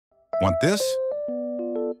Want this?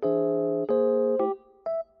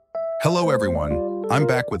 Hello everyone, I'm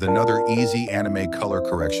back with another easy anime color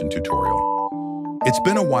correction tutorial. It's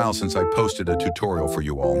been a while since I posted a tutorial for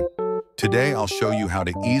you all. Today I'll show you how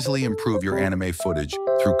to easily improve your anime footage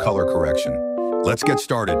through color correction. Let's get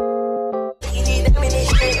started.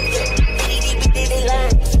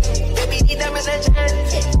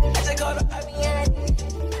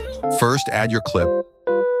 First, add your clip,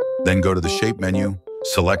 then go to the shape menu,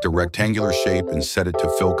 select a rectangular shape and set it to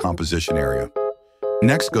fill composition area.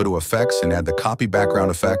 Next, go to effects and add the copy background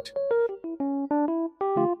effect.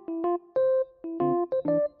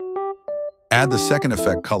 Add the second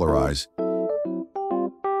effect, colorize,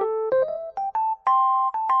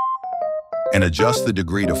 and adjust the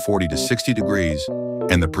degree to 40 to 60 degrees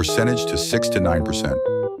and the percentage to 6 to 9%.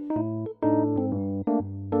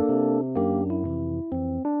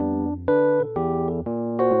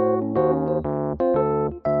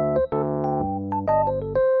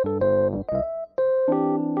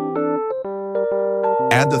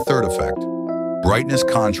 Add the third effect, brightness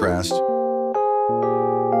contrast,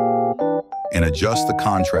 and adjust the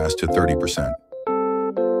contrast to 30%.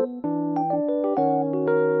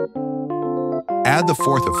 Add the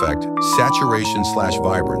fourth effect,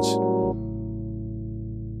 saturation/vibrance.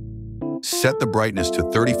 Set the brightness to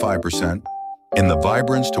 35% and the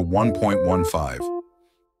vibrance to 1.15.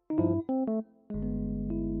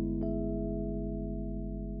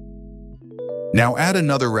 Now add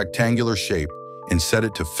another rectangular shape and set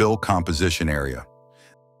it to fill composition area.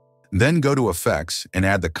 Then go to effects and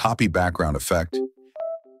add the copy background effect.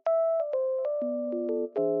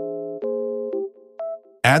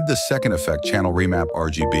 Add the second effect, channel remap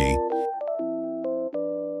RGB,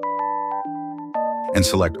 and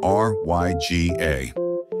select RYGA.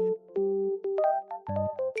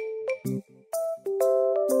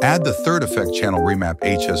 Add the third effect, channel remap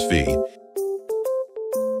HSV,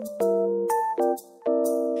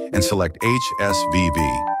 and select HSVV.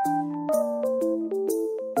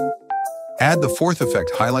 Add the fourth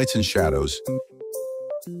effect, highlights and shadows,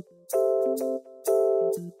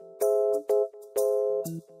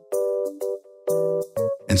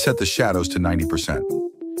 and set the shadows to 90%.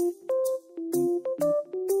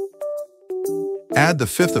 Add the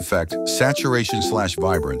fifth effect,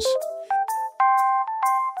 saturation/vibrance,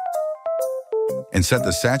 and set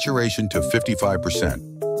the saturation to 55%.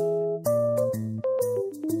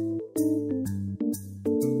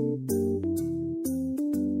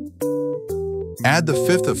 Add the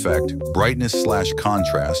fifth effect,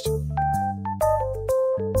 brightness/contrast,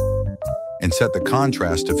 and set the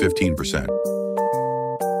contrast to 15%.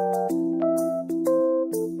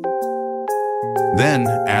 Then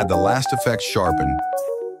add the last effect, sharpen,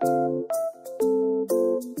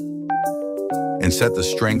 and set the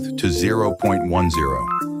strength to 0.10.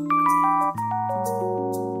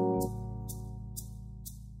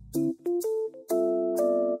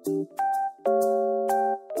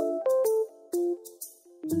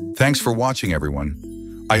 Thanks for watching, everyone.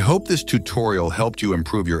 I hope this tutorial helped you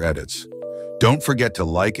improve your edits. Don't forget to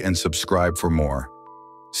like and subscribe for more.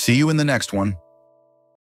 See you in the next one.